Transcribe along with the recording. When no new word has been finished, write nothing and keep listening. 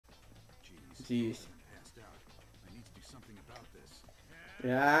Jeez. Passed out. I need to do something about this.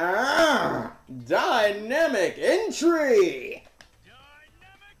 Yeah. Dynamic entry.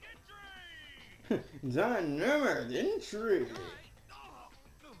 Dynamic entry.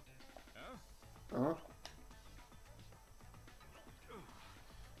 Huh? You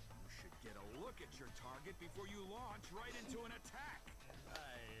should get a look at your target before you launch right into an attack.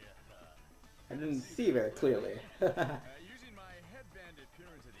 I didn't see very clearly. Using my headband to peer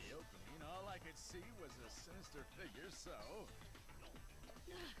into the opening, all I could see was a sinister figure, so...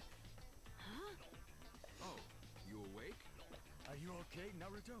 Huh? Oh, you awake? Are you okay,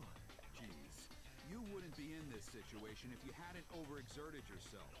 Naruto? Jeez, you wouldn't be in this situation if you hadn't overexerted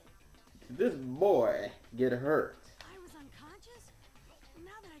yourself. This boy get hurt. I was unconscious?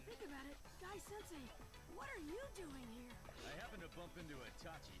 Now that I think about it, Guy Sensei, what are you doing here? I happened to bump into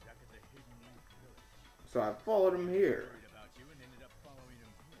Itachi back at the Hidden Youth Village. So I followed him here. Worried about you and ended up following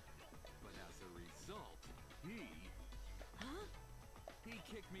him here. But as a result, he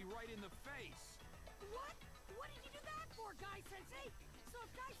kicked me right in the face. What? What did you do that for, Guy Sensei? So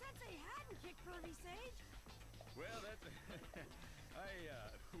if Guy Sensei hadn't kicked Pervy Sage... Well, that's... I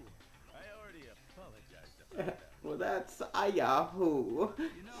already apologized about that. Well, that's Yahoo.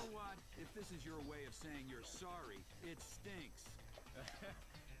 You know what? If this is your way of saying you're sorry, it stinks.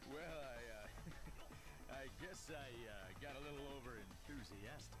 Well, I guess I got a little over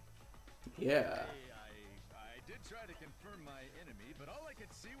enthusiastic. Yeah. I did try to confirm my enemy, but all I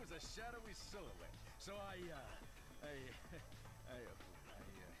could see was a shadowy silhouette. So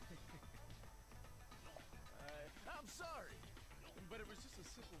I'm sorry, but it was just a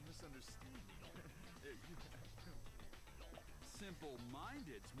simple misunderstanding.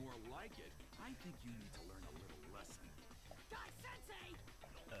 Simple-minded's more like it. I think you need to learn a little lesson. Guy Sensei!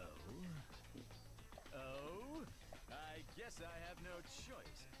 Oh? I guess I have no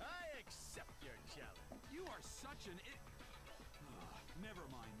choice. I accept your challenge. You are such an never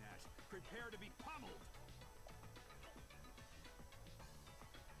mind that. Prepare to be pummeled.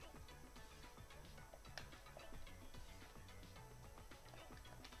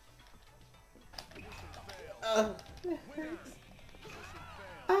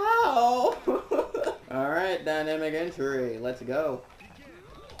 Ow! Alright, dynamic entry. Let's go.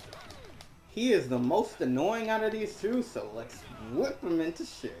 He is the most annoying out of these two, so let's whip him into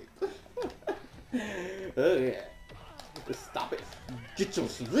shape. Oh yeah. Stop it. Get your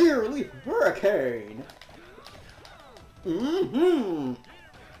severely hurricane.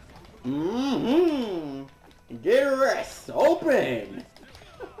 Get rest. Open.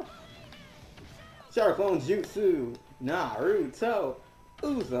 Sharkbone Jutsu. Naruto.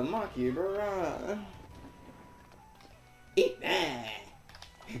 Uzumaki Bara. Eat that.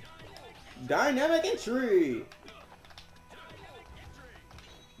 Dynamic entry.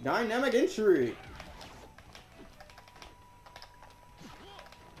 Dynamic entry.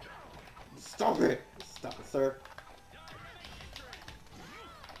 Stop it. Stop it, sir.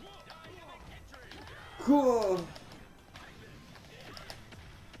 Cool.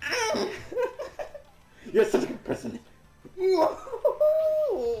 You're such a good person. You're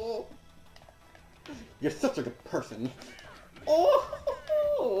such a good person. Oh.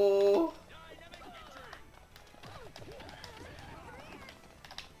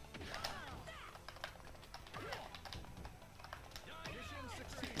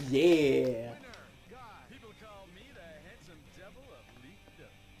 Yeah. People call me the handsome devil of leaked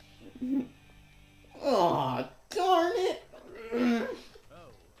up. Oh, darn it. Oh,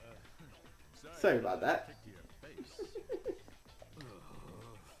 Sorry about that. Kick to your face.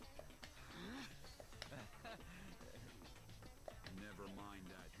 Never mind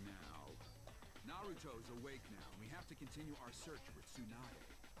that now. Naruto's awake now, and we have to continue our search for Tsunade.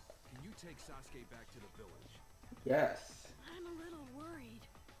 Can you take Sasuke back to the village? Yes. I'm a little worried.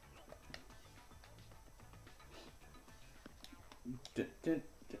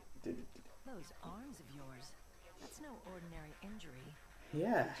 Those arms of yours, that's no ordinary injury.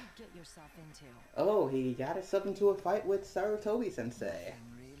 Yeah. What did you get yourself into? Oh, he got himself into a fight with Sarutobi Sensei.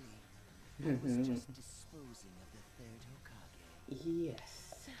 Really? I was just disposing of the third Hokage.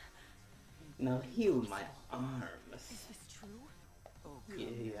 Yes. Now heal my arms. Is this true? Oh, come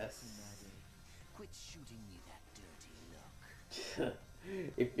Yes. Tsunade. Quit shooting me that dirty look.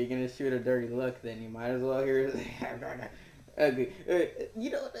 If you're gonna shoot a dirty look, then you might as well hear ugly. You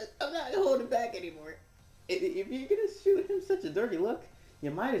know, I'm not holding back anymore. If you're gonna shoot him such a dirty look, you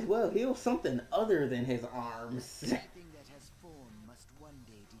might as well heal something other than his arms. Everything that has form must one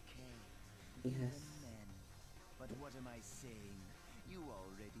day decay. Yes. Even men. But what am I saying? You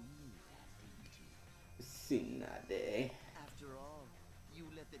already knew that, didn't you? Tsunade. After all, you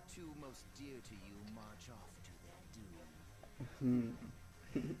let the two most dear to you march off to their doom.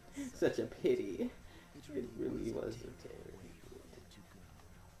 Such a pity. It It really was a terrible terrible. way for them to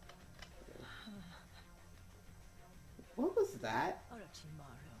go. What was that?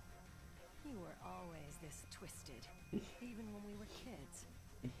 Orochimaru, you were always this twisted, even when we were kids.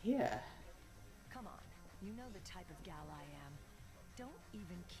 Yeah. Come on, you know the type of gal I am. Don't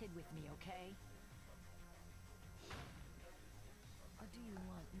even kid with me, okay? Or do you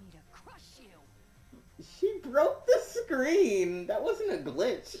want me to crush you? She broke the screen. That wasn't a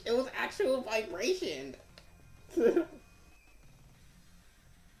glitch. It was actual vibration.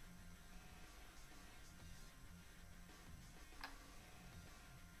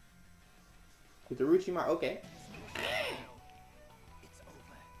 With the Orochimaru, okay. It's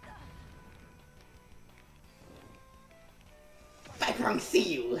over. Vibrang,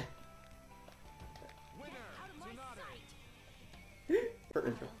 see you. Winner, Out of my Tsunade. sight! For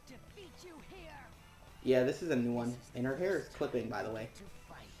intro. I'll defeat you here! Yeah, this is a new one, and her hair is clipping, by the way. To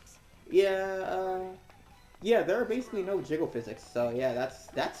fight. Yeah, yeah, there are basically no jiggle physics, so yeah,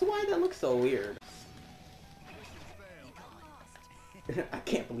 that's why that looks so weird. Mission failed. I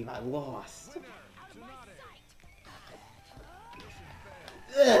can't believe I lost. Winner, Out of my Tsunade. sight! Mission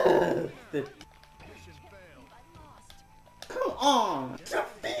failed. Ugh, Mission failed. I lost. come on!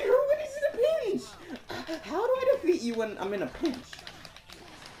 Defeat her when he's in a pinch! How do I defeat you when I'm in a pinch?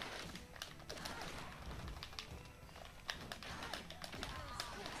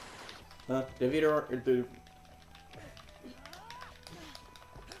 Defeat her or do...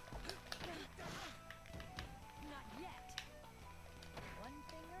 Not yet. One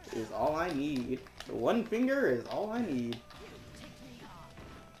finger? is all I need. One finger is all I need. Take me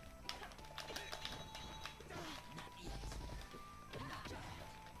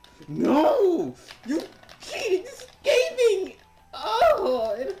on. No! You cheated! Escaping!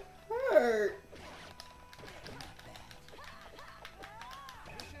 Oh, it hurt!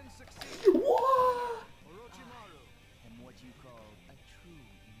 Mission succeeded. What? Orochimaru. And what you call a true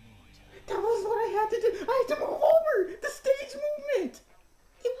immortal. That was what I had to do! I had to move over! The stage movement!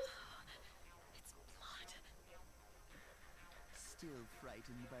 It It's blood. Still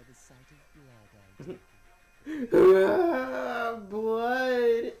frightened by the sight of blood, I take it.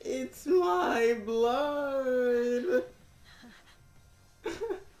 Blood! It's my blood!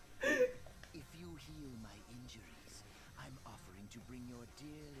 If you heal my injuries, I'm offering to bring your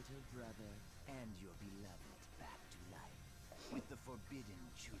dear little brother and your beloved back to life with the forbidden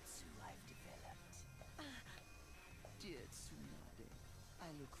jutsu I've developed. Dear Tsunade, I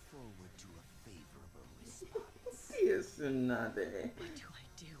look forward to a favorable response. Dear Tsunade. What do I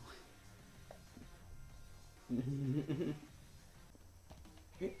do?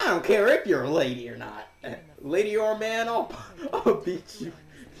 I don't care if you're a lady or not. Lady or man, I'll beat you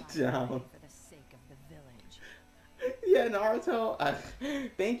down. For the sake of the village. Yeah, Naruto,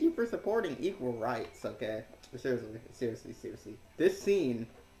 thank you for supporting equal rights, okay? Seriously. This scene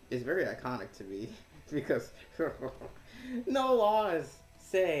is very iconic to me because no laws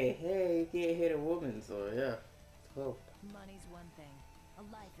say, hey, you can't hit a woman, so yeah. Oh. Money's one thing, a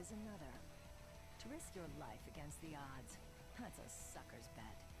life is another. To risk your life against the odds, that's a sucker's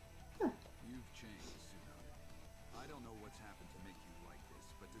bet. You've changed, Tsunade. I don't know what's happened to make you like this,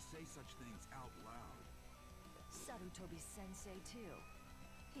 but to say such things out loud... Sarutobi-sensei, too.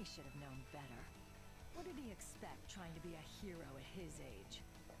 He should have known better. What did he expect trying to be a hero at his age?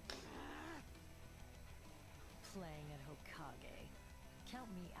 Playing at Hokage. Count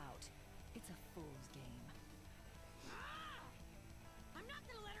me out. It's a fool's game. I'm not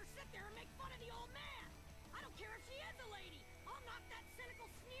gonna let her sit there and make fun of the old man! I don't care if she is a lady! I'll knock that cynical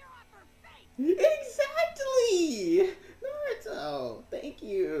sneer off her face! Exactly! Naruto, thank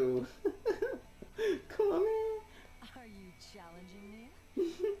you. Come on, man. Are you challenging me?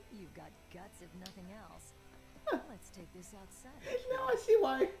 You've got guts if nothing else. Let's take this outside.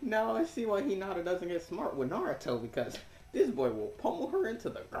 Now I see why Hinata doesn't get smart with Naruto, because this boy will pummel her into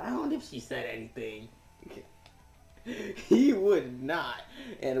the ground if she said anything. He would not.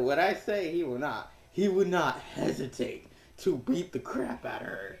 And when I say he would not hesitate to beat the crap out of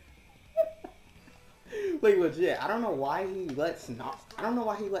her. Like legit, I don't know why he lets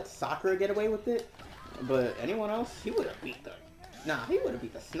Sakura get away with it, but anyone else, he would have beat the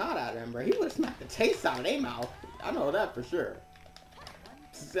snot out of them, bro. He would have smacked the taste out of their mouth. I know that for sure.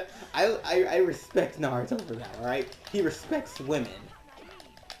 I respect Naruto for that, alright? He respects women.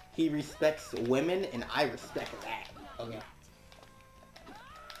 He respects women, and I respect that. Okay.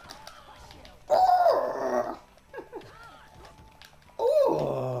 Oh!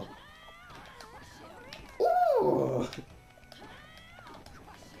 Oh! Oh!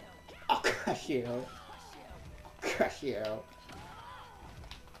 Crush you. Crush you.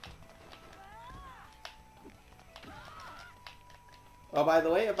 Oh, by the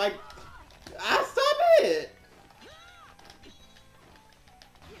way, if I... Ah, stop it!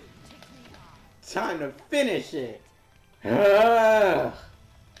 Time to finish it. Ugh.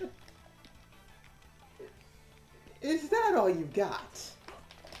 Is that all you got?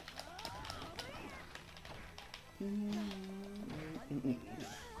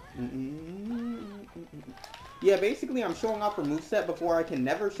 Yeah, basically I'm showing off her moveset before I can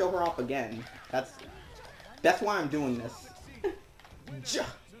never show her off again. That's why I'm doing this.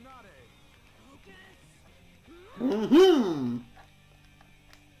 Mm-hmm.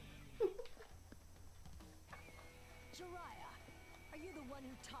 Are you the one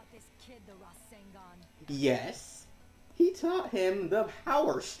who taught this kid the Rasengan? Yes. He taught him the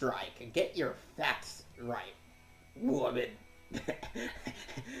power strike. Get your facts right, woman.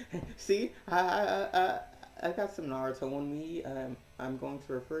 See, I got some Naruto on me. I'm going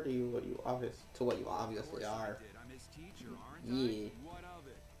to refer to you what you obviously are. I'm his teacher, aren't Yeah. I? What of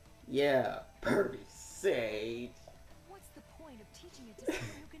it? Yeah, Pervy Sage. What's the point of teaching it to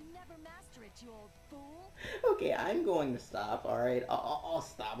someone who can never master it, you old fool? Okay, I'm going to stop. All right, I'll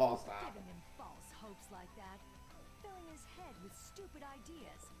stop. Giving him false hopes like that, filling his head with stupid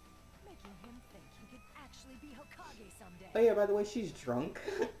ideas, making him think he could actually be Hokage someday. Oh yeah, by the way, she's drunk.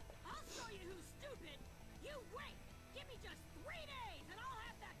 I'll show you who's stupid. You wait. Give me just 3 days and I'll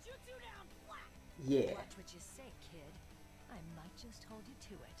have that jutsu down flat. Yeah. Watch what you say, kid. I might just hold you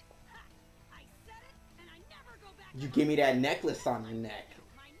to it. Ha! I said it and I never go back. You give me that necklace on your neck.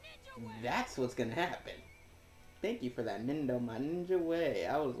 My ninja way. That's what's gonna happen. Thank you for that, my ninja way.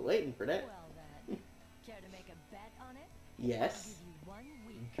 I was waiting for that. Well then, care to make a bet on it? Yes. I'll give you 1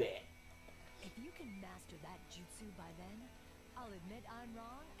 week. Bet. If you can master that jutsu by then, I'll admit I'm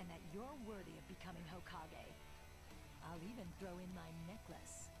wrong and that you're worthy of becoming Hokage. I'll even throw in my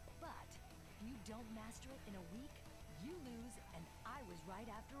necklace. But if you don't master it in a week, you lose and I was right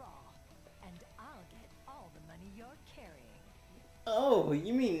after all. And I'll get all the money you're carrying. Oh,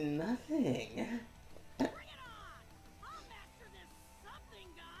 you mean nothing. Bring it on. I'll master this something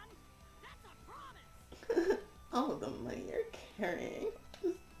gun. That's a promise. All the money you're carrying.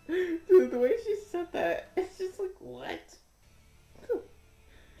 Dude, the way she said that, it's just like, what?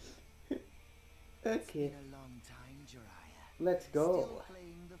 It's Okay, been a long time, Jiraiya. let's go. Still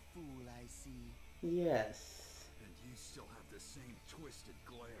playing the fool, I see. Yes. And you still have the same twisted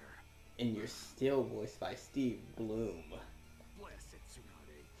glare. And you're still voiced by Steve Bloom. Bless it,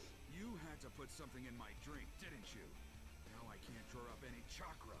 Tsunade. You had to put something in my drink, didn't you? Now I can't draw up any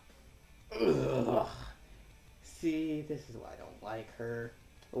chakra. Ugh. See, this is why I don't like her.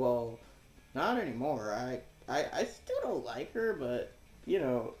 Well, not anymore. I still don't like her, but you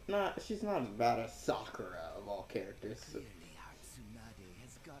know, she's not as bad as Sakura of all characters. Clearly, our Tsunade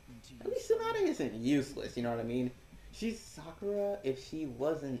has gotten to At you. least Tsunade isn't useless, you know what I mean? She's Sakura if she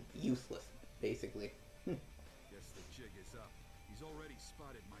wasn't useless, basically. Guess the jig is up. He's already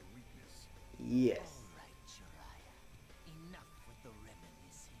spotted my weakness. Yes. All right, Jiraiya. Enough with the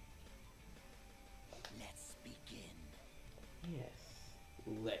reminiscing. Let's begin. Yes.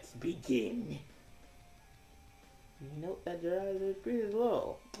 Let's begin. Note that your eyes are pretty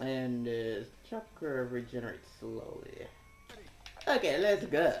low, and chakra regenerates slowly. Okay, let's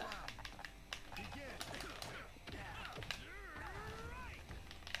go.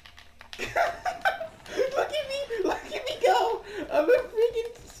 Look at me go! I'm a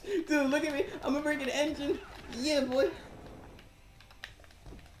freaking dude. Look at me, I'm a freaking engine. Yeah, boy.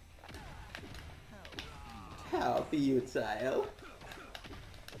 How futile.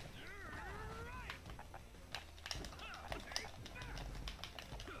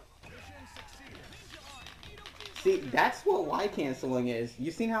 See, that's what Y canceling is. You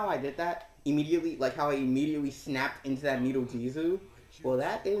seen how I did that? Immediately, like how I immediately snapped into that Mito Jizu? Well,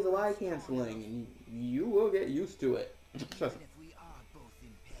 that is Y canceling, and you will get used to it. Even if we are both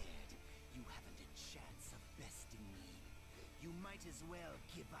impaired, you haven't a chance of besting me. You might as well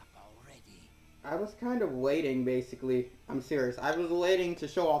give up already. I was kind of waiting, basically. I'm serious. I was waiting to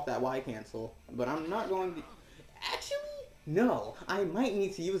show off that Y cancel, but I'm not going to... Actually, no. I might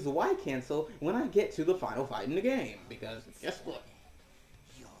need to use the Y cancel when I get to the final fight in the game, because guess what?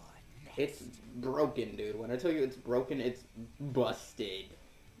 You're next. It's broken, dude. When I tell you it's broken, it's busted.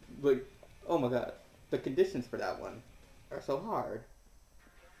 Like, oh my god. The conditions for that one are so hard.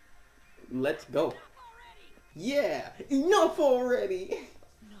 Let's go. Yeah! Enough already!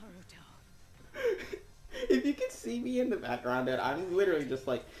 Naruto. If you can see me in the background, dude, I'm literally just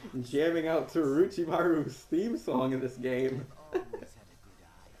like jamming out to Orochimaru's theme song in this game. Always had a good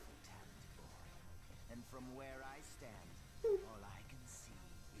eye for talent,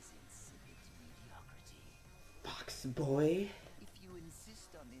 Yes, boy. If you insist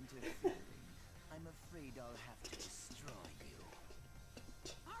on interfering, I'm afraid I'll have to destroy you.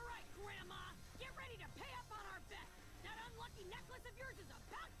 All right, Grandma, get ready to pay up on our bet. That unlucky necklace of yours is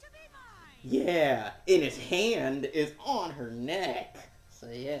about to be mine. Yeah, and his hand is on her neck. So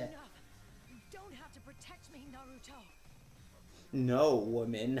yeah. Enough. You don't have to protect me, Naruto. No,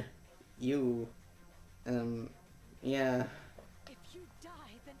 woman. You, yeah. If you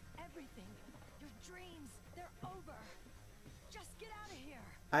die, then everything, your dreams, they're over. Just get out of here.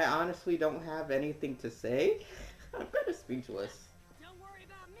 I honestly don't have anything to say. I'm kind of speechless. Don't worry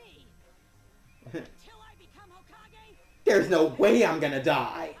about me. Until I become Hokage, There's no way I'm gonna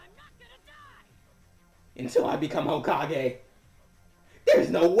die. I'm not gonna die. Until I become Hokage. There's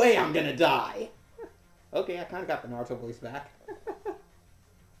no way I'm gonna die. Okay, I kind of got the Naruto voice back.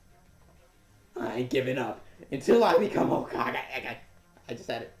 I ain't giving up until I become Hokage. I just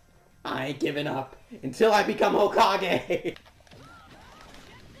said it. I ain't giving up until I become Hokage.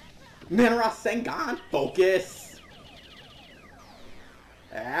 Rasengan, focus.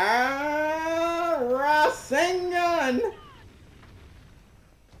 Rasengan.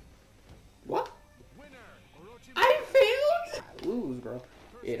 What? Winner, Orochimaru. I failed. I lose, bro.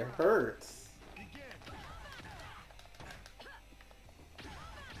 It hurts.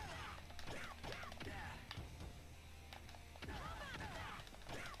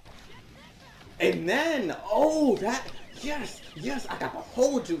 And then, oh, that, yes, I got the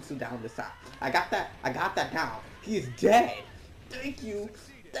whole jutsu down this time. I got that down. He's dead. Thank you.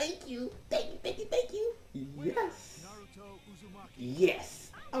 Yes. Naruto Uzumaki.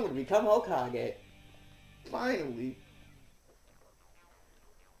 Yes. I'm gonna become Hokage. Finally.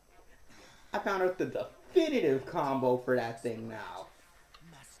 I found out the definitive combo for that thing now.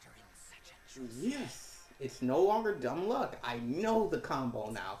 Mastering such a truth. Yes. It's no longer dumb luck. I know the combo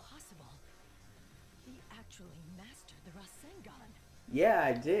now. Possible. He actually mastered the Rasengan. Yeah,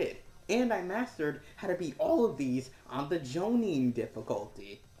 I did. And I mastered how to beat all of these on the Jonin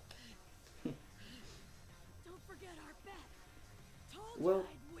difficulty. Don't forget our bet. Told Well- you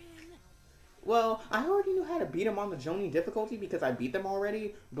I'd win. Well, I already knew how to beat them on the Jonin difficulty because I beat them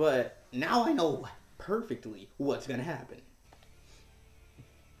already, but now I know perfectly what's gonna happen.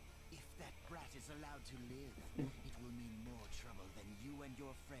 If that brat is allowed to live, it will mean more trouble than you and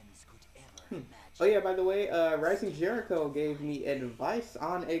your friends could ever imagine. Oh yeah, by the way, Rising Jericho gave me advice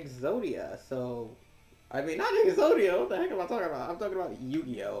on Exodia, so... I mean, not Exodia, what the heck am I talking about? I'm talking about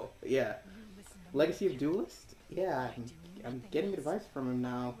Yu-Gi-Oh! Yeah. You listen to me. Legacy of Duelist? Yeah, I'm getting advice from him I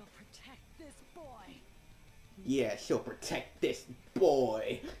now. will protect this boy. Yeah, she'll protect this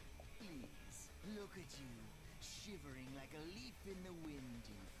boy. Please, look at you, shivering like a leaf in the wind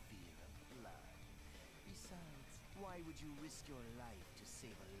in fear of blood. Besides, why would you risk your life to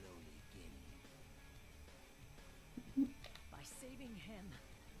save a lowly guinea? By saving him,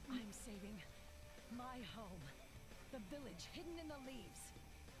 I'm saving my home. The village hidden in the leaves.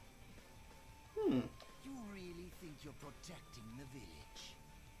 You really think you're protecting the village?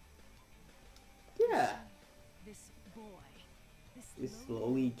 Yeah. This boy, this It's lowly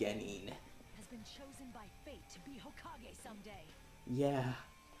slowly getting. has been chosen by fate to be Hokage someday. Yeah.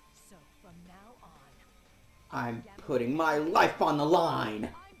 So from now on, I'm putting my life on the line.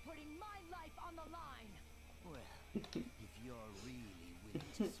 I'm putting my life on the line. Well, if you're really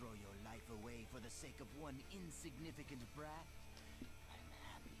willing to throw your life away for the sake of one insignificant brat, I'm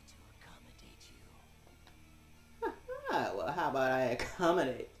happy to accommodate you. Ah, well, how about I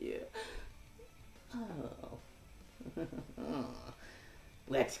accommodate you? Oh.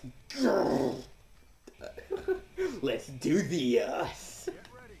 Let's go. Let's do this. Get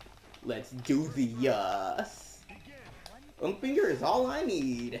ready. Let's do this. Begin. One finger is all I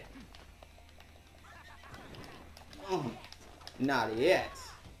need. Not yet.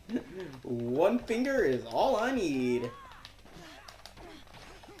 One finger is all I need.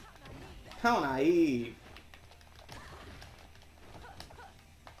 How naive.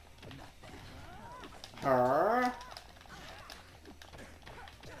 Her.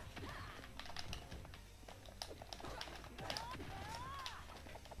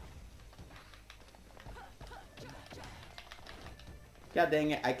 God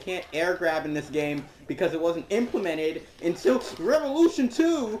dang it, I can't air grab in this game because it wasn't implemented until Revolution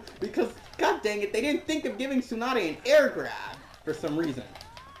 2 because, god dang it, they didn't think of giving Tsunade an air grab for some reason.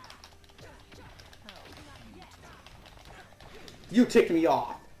 You ticked me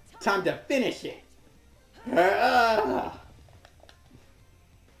off. Time to finish it.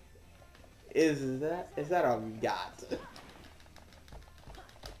 Is that all you got?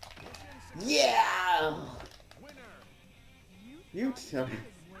 Yeah! Winner. You tell I'm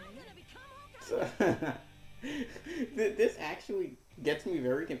gonna become Hokage. This actually gets me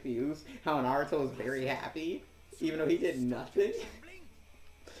very confused. How Naruto is very happy, even though he did nothing.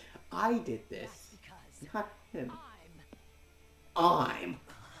 I did this, Because not him. I'm I'm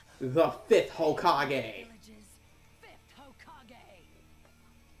the 5th Hokage. village's 5th Hokage.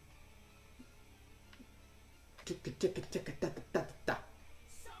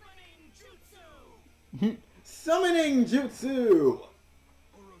 Summoning Jutsu!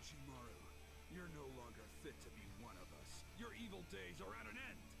 Orochimaru, you're no longer fit to be one of us. Your evil days are at an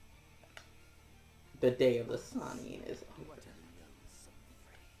end. The day of the Sannin is over. What a loathsome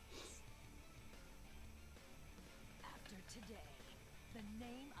phrase. After today, the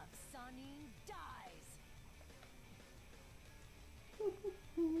name of Sannin dies.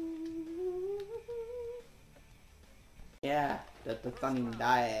 Yeah, that the Sannin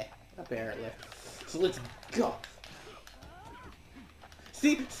die, apparently. So let's go!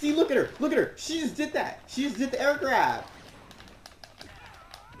 See, look at her! She just did that! She just did the air grab!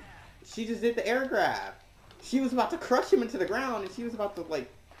 She just did the air grab! She was about to crush him into the ground, and she was about to, like,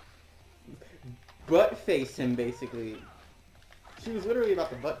 butt face him, basically. She was literally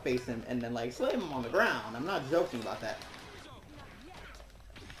about to butt face him and then, like, slam him on the ground. I'm not joking about that.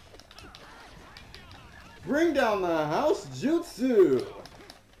 Bring down the house jutsu!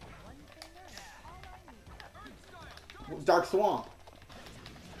 Dark Swamp.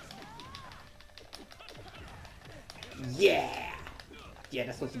 Yeah! Yeah,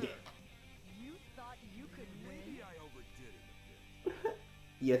 that's what you get. You thought you could win? Maybe I overdid it a bit.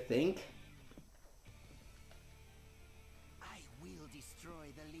 You think? I will destroy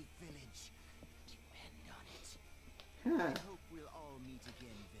the Leaf Village. Depend on it. Huh. I hope we'll all meet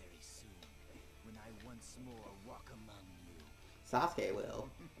again very soon, when I once more walk among you. Sasuke will,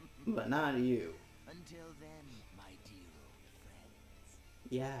 but not you. Until then, my dear old friends,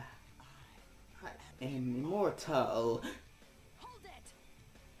 Yeah. I am immortal. Hold it!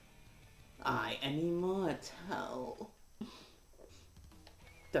 I am immortal.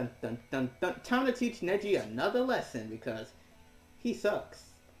 Dun dun dun dun. Time to teach Neji another lesson because he sucks.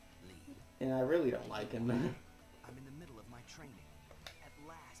 Lee, And I really don't like him. I'm in the middle of my training. At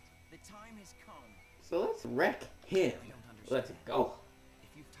last, the time has come. So let's wreck him. I don't understand. Let's go. If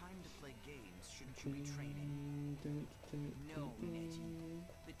you've time to play games, shouldn't you be training? No, Neji.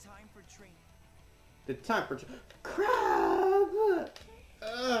 The time for training. The time for crap.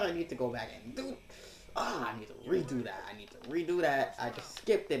 I need to go back and do. I need to redo that. I just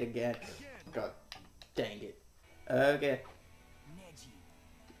skipped it again. God dang it. Okay,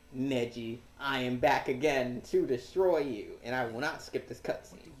 Neji, I am back again to destroy you, and I will not skip this What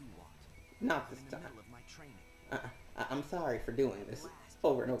cutscene. do you want? Not I'm this in the time. middle of my training. I'm sorry for doing this Last,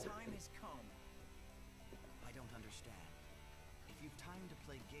 over and the over time again. has come. I don't understand. If you've time to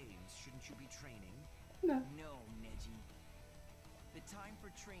play games, shouldn't you be training? No. No, Neji. The time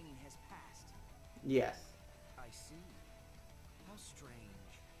for training has passed. Yes. I see. How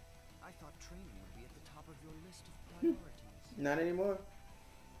strange. I thought training would be at the top of your list of priorities. Not anymore.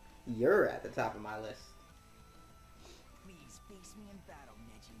 You're at the top of my list. Please face me in battle,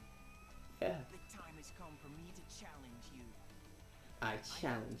 Neji. Yeah. The time has come for me to challenge you. I I have to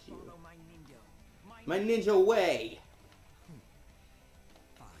challenge you. follow my ninja. My ninja way.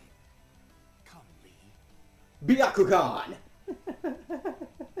 Fine. Come, Lee. Byakugan.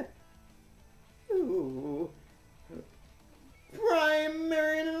 Ooh.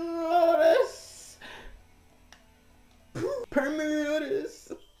 Primary Lotus. Primary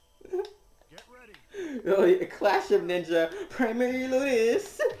Lotus. Get ready. Oh, yeah, Clash of Ninja. Primary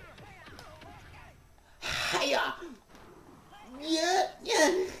Lotus. Hiya. Yeah,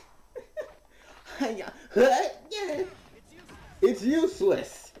 yeah. Hiya. Yeah. It's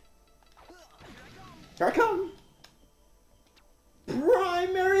useless. Here I come.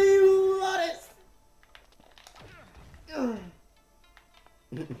 Primary Lotus.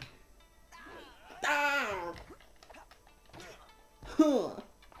 Ah. Huh.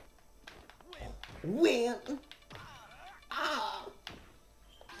 Win. Ah.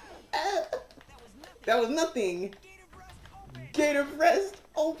 That was nothing. Gate of rest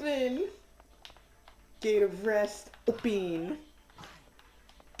open. Gate of rest open.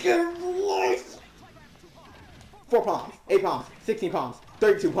 Gate of life. 4 palms, 8 palms, 16 palms,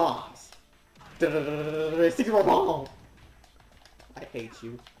 32 palms. 64 palms. I hate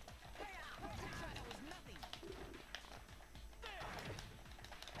you.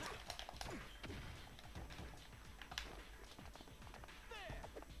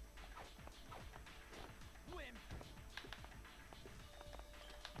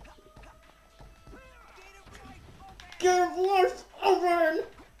 Gate of life open.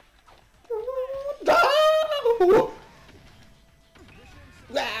 Ah!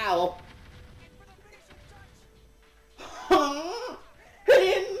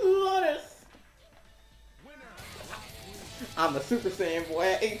 I'm a Super Saiyan boy.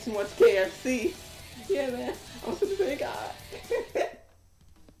 I ate too much KFC. Yeah, man. I'm a Super Saiyan God.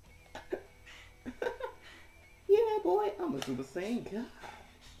 Yeah, boy. I'm a Super Saiyan God.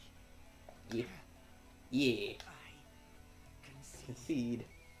 Yeah. Yeah. Concede.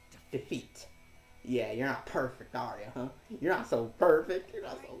 Defeat. Yeah, you're not perfect, are you, huh? You're not so perfect. You're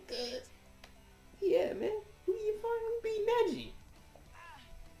not so good. Yeah, man. Who you finally beat, Neji?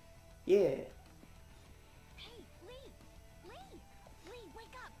 Yeah. Hey, Lee! Lee! Lee,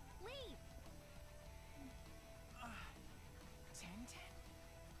 wake up! Lee! 10-10.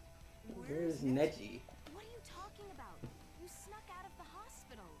 Where's Neji? What are you talking about? You snuck out of the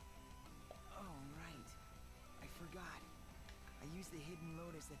hospital. Oh, right. I forgot. I used the hidden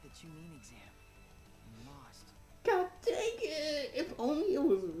lotus at the Chunin exam. And lost. God dang it! If only it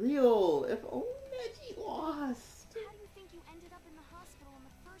was real. If only Neji lost. How do you think you ended up in the hospital in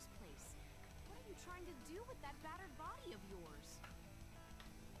the first place? What are you trying to do with that battered body of yours?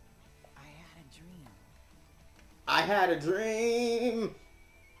 I had a dream. I had a dream.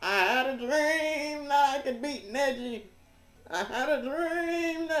 I had a dream that I could beat Neji. I had a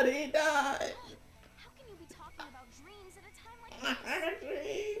dream that he died. How can you be talking about dreams at a time like I this? had a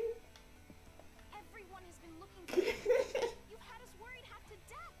dream. Everyone has been looking for you. You've had us worried half to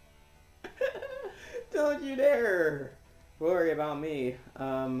death. Don't you dare worry about me. I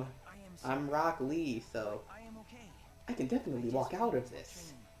am sorry, I'm Rock Lee, so I am okay. I can definitely walk out of this.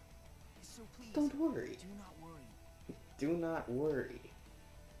 Training. So please, Don't worry. do not worry. Do not worry.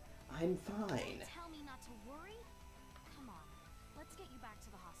 I'm fine. Don't tell me not to worry. Come on, let's get you back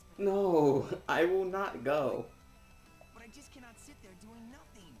to the hospital. No, I will not go. But I just cannot sit there doing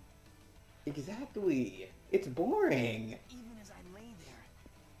nothing. Exactly. It's boring. Even as I lay there,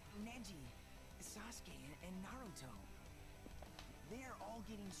 Neji, Sasuke, and Naruto, they are all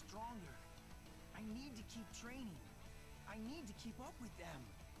getting stronger. I need to keep training. I need to keep up with them.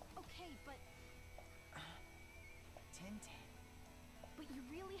 Okay, but 10-10. you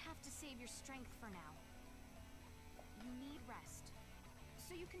really have to save your strength for now. You need rest,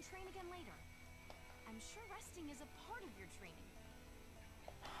 so you can train again later. I'm sure resting is a part of your training.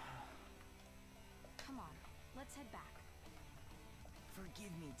 Come on, let's head back.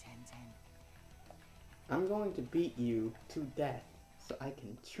 Forgive me, 10-10. I'm going to beat you to death so I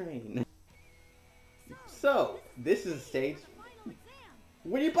can train. So, this is stage... For the final exam.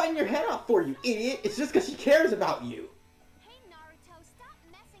 What are you biting your head off for, you idiot? It's just because she cares about you. Hey, Naruto, stop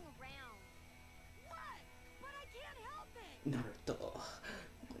messing around. What? But I can't help it. Naruto,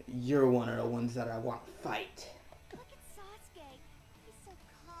 you're one of the ones that I want to fight. Look at Sasuke. He's so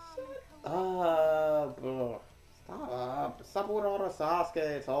calm and collected. Stop with all the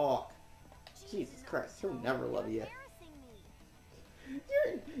Sasuke talk. Jesus Jeez, Christ, he'll Naruto, never love you're you. embarrassing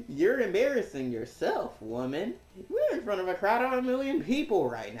me. You're embarrassing yourself, woman. We're in front of a crowd of 1 million people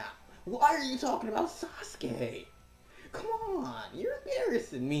right now. Why are you talking about Sasuke? Come on, you're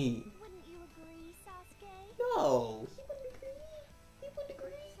embarrassing me. Wouldn't you agree, Sasuke? No, he wouldn't agree. He wouldn't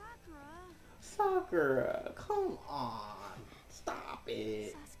agree. Sakura, come on. Stop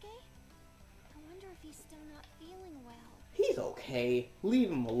it. Sasuke? I wonder if he's still not feeling well. He's okay. Leave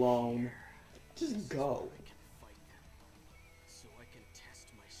him alone. Just go. I can fight them, so I can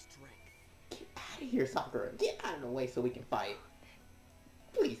test my strength. Get out of here, Sakura. Get out of the way so we can fight.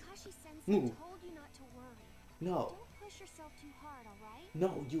 Please. Kakashi-sensei Move. told you not to worry. No. Don't push yourself too hard, alright?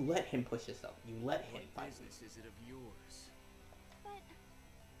 No, you let him push himself. You let him What fight. business is it of yours? But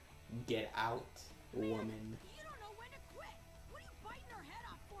Get out, woman. you don't know when to quit. What are you biting her head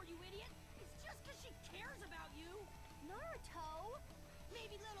off for, you idiot? It's just because she cares about you. Naruto,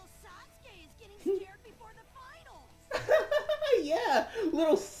 maybe little Sasuke is getting scared before the finals. Yeah,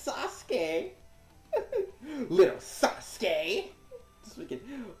 little Sasuke. Little Sasuke. Just freaking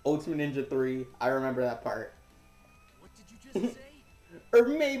Ultimate Ninja 3. I remember that part. What did you just say?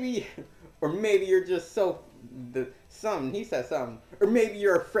 Or maybe you're just so he said something. Or maybe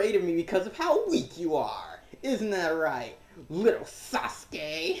you're afraid of me because of how weak you are. Isn't that right, little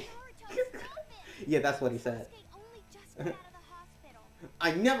Sasuke? Naruto, stop it. Yeah, that's what he said. Sasuke only just got out of the hospital.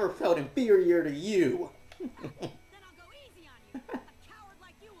 I never felt inferior to you. Then I'll go easy on you. A coward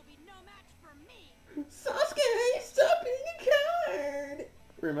like you will be no match for me. Sasuke, stop being a coward.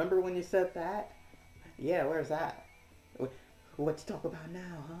 Remember when you said that? Yeah, where's that? What you talk about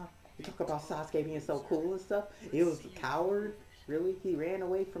now, huh? You talk about Sasuke being so cool and stuff? He was a coward? Really? He ran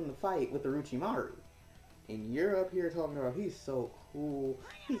away from the fight with Orochimaru. And you're up here talking about he's so cool,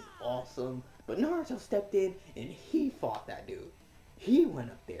 he's awesome. But Naruto stepped in and he fought that dude. He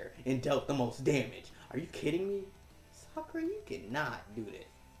went up there and dealt the most damage. Are you kidding me? Sakura, you cannot do this.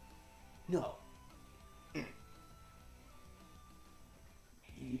 No.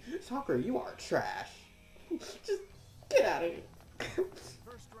 Sakura, you are trash. Just get out of here.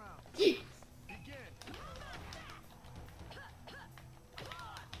 First round. Jeez. Begin.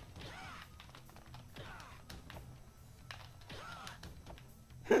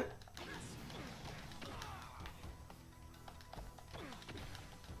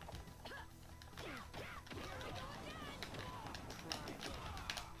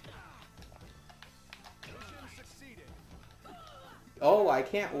 Mission succeeded. Oh, I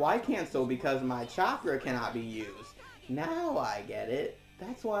can't. Why cancel? Because my chakra cannot be used. Now I get it.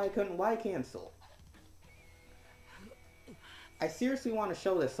 That's why I couldn't Y cancel. I seriously want to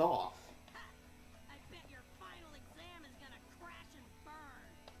show this off. I bet your final exam is gonna crash and burn.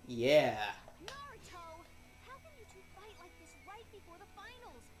 Yeah. Naruto, how can you two fight like this right before the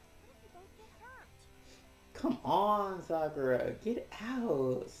finals? What if you both get hurt? Come on, Sakura. Get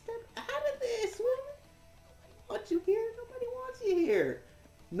out. Step out of this. What? Want you here? Nobody wants you here.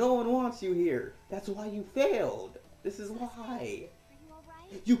 No one wants you here. That's why you failed. This is why. Are you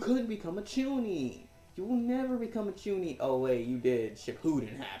alright? You couldn't become a Chunin. You will never become a Chunin. Oh wait, you did.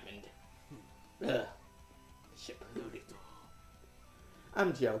 Shippuden happened. Ugh. Shippuden.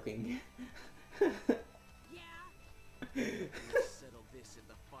 I'm joking. Yeah. We'll settle this in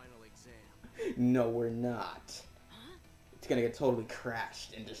the final exam. No, we're not. It's gonna get totally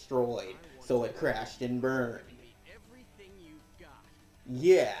crashed and destroyed. So it crashed and burned. Give me everything you've got.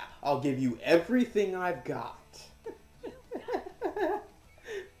 Yeah, I'll give you everything I've got.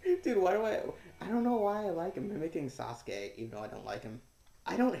 Dude, why do I don't know why I like him mimicking Sasuke, even though I don't like him.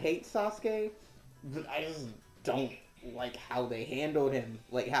 I don't hate Sasuke, but I just don't like how they handled him.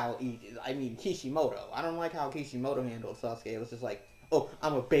 Like how Kishimoto. I don't like how Kishimoto handled Sasuke. It was just like, oh,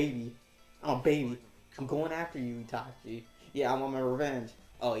 I'm a baby. I'm a baby. I'm going after you, Itachi. Yeah, I want my revenge.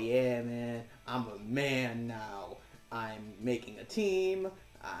 Oh yeah, man. I'm a man now. I'm making a team.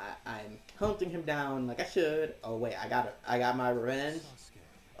 I'm hunting him down like I should. Oh wait, I got my revenge.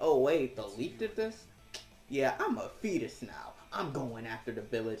 Oh wait, the leaf did this? Yeah, I'm a fetus now. I'm going after the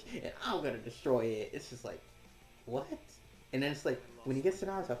village and I'm gonna destroy it. It's just like, what? And then it's like, when he gets to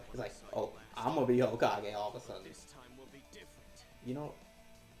Naruto, it's like, oh, I'm gonna be Hokage all of a sudden. This time will be different. You know,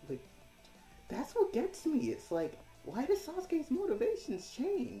 like, that's what gets me. It's like, why does Sasuke's motivations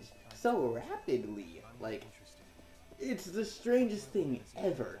change so rapidly? Like, it's the strangest thing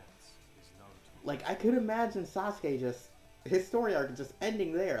ever. Like, I could imagine Sasuke just, his story arc just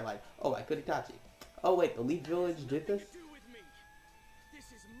ending there. Like, oh, I could Itachi. Oh, wait, the Leaf Village did this? Do with me. This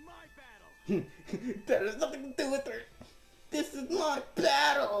is my battle. That has nothing to do with her. This is my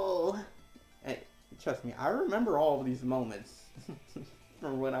battle. Hey, trust me, I remember all of these moments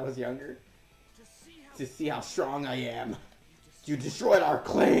from when I was younger. To see how strong I am. You destroyed our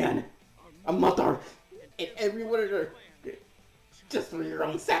clan. A mother. And everyone of her. Just for your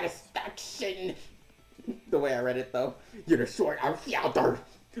own satisfaction. The way I read it though. You destroyed our father.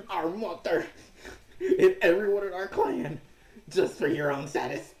 Our mother. And everyone in our clan. Just for your own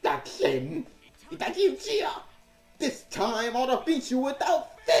satisfaction. Itachi Uchiha. This time I'll defeat you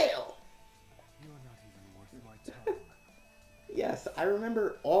without fail. You're not even worth my time. Yes, I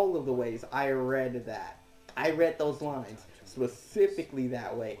remember all of the ways I read that. I read those lines specifically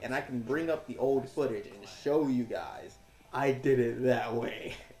that way, and I can bring up the old footage and show you guys I did it that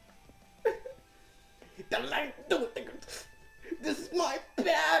way. This is my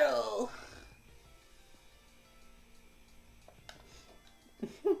battle!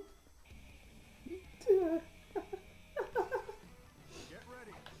 Get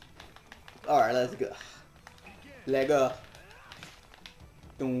ready. Alright, let's go. Let go.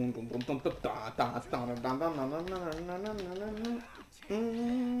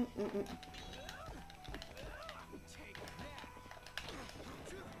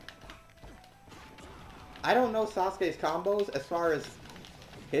 I don't know Sasuke's combos as far as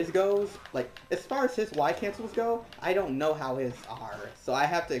his goes. Like, as far as his Y cancels go, I don't know how his are. So I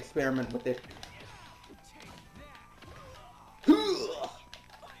have to experiment with it.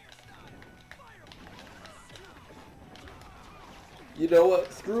 You know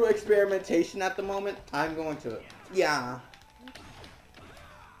what? Screw experimentation at the moment. I'm going to... Yeah.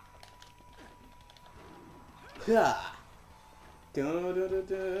 Ha. Dun dun dun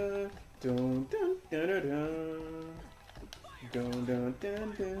dun. Dun dun dun dun dun. Dun dun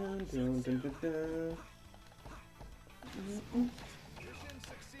dun dun dun dun dun dun. Mission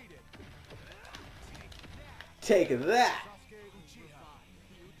succeeded. Take that! Sasuke Uchiha.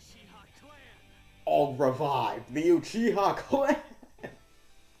 The Uchiha clan. All revived the Uchiha clan!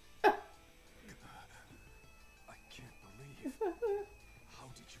 I can't believe. How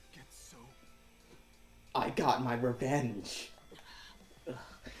did you get so? I got my revenge. Ugh.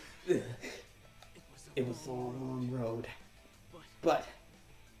 It was a long road, but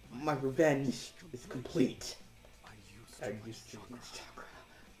my revenge is complete. I used too much chakra.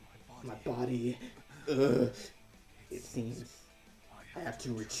 My body, it seems I have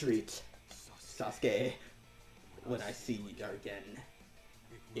to retreat. Sasuke, when I see you again,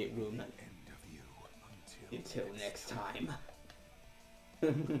 it will not end of you until next time.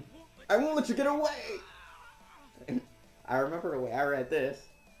 I won't let you get away! I remember the way I read this.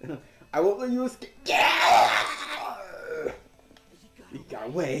 I won't let you escape. You got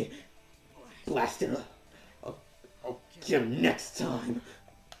away. Blast him. I'll get him next time.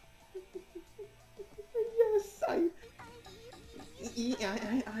 Yes,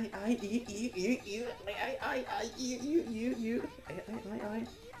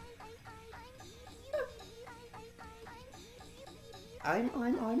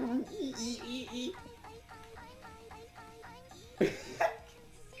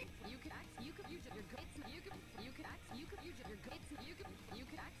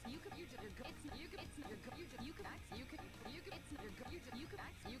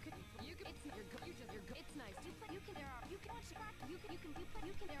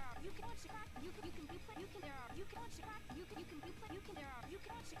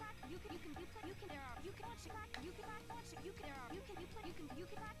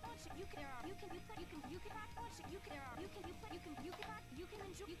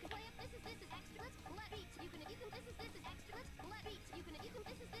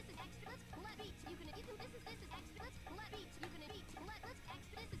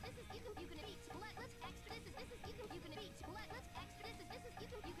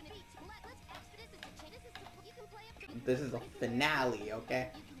 This is a finale, okay?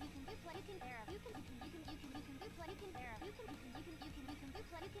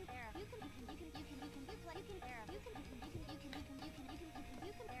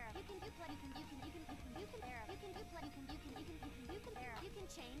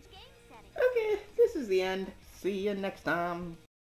 Okay, this is the end. See you next time.